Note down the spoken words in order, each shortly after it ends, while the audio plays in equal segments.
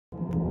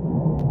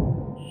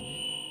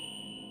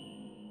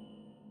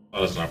That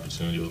was an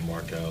opportunity with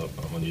Mark out.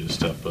 I needed to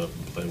step up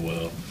and play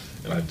well,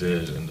 and I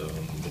did. And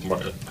with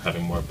Mark,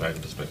 having Mark back,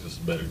 it just makes us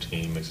a better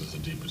team, makes us a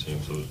deeper team,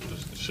 so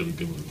it should be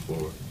good moving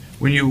forward.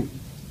 When you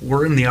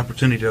were in the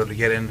opportunity to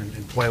get in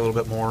and play a little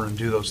bit more and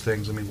do those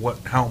things, I mean,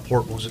 how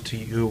important was it to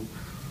you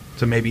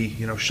to maybe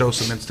show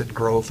some instant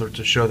growth or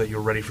to show that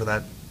you're ready for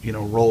that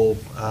role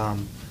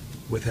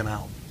with him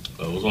out?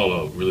 It was all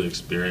about really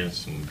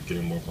experience and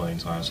getting more playing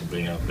time. So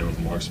being out there with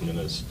Mark's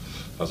minutes,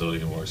 I was able to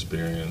get more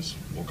experience,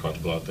 more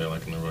comfortable out there,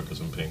 like in the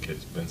Rutgers and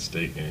Penn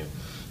State game.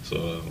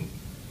 So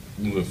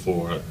moving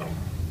forward, I'm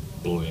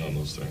building on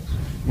those things.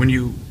 When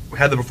you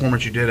had the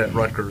performance you did at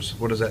Rutgers,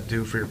 what does that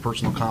do for your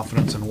personal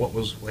confidence, and what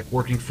was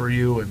working for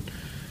you,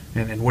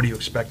 and what do you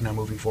expect now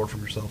moving forward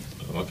from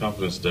yourself? My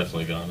confidence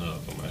definitely gone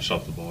up. I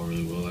shot the ball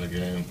really well that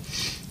game,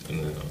 and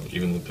then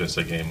even in the Penn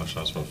State game, my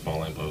shots weren't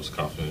falling, but I was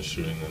confident in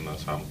shooting, and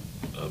that's how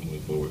I'm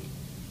moving forward.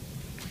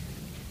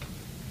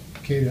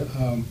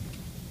 Keita,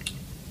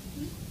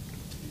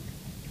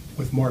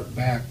 with Mark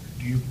back,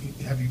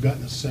 have you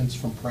gotten a sense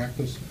from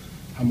practice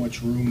how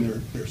much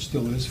room there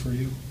still is for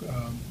you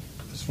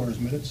as far as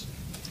minutes?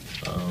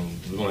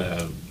 We only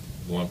had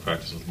one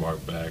practice with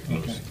Mark back,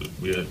 and okay.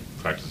 we had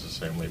practiced the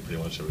same way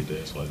pretty much every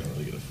day, so I didn't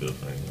really get a feel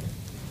for anything.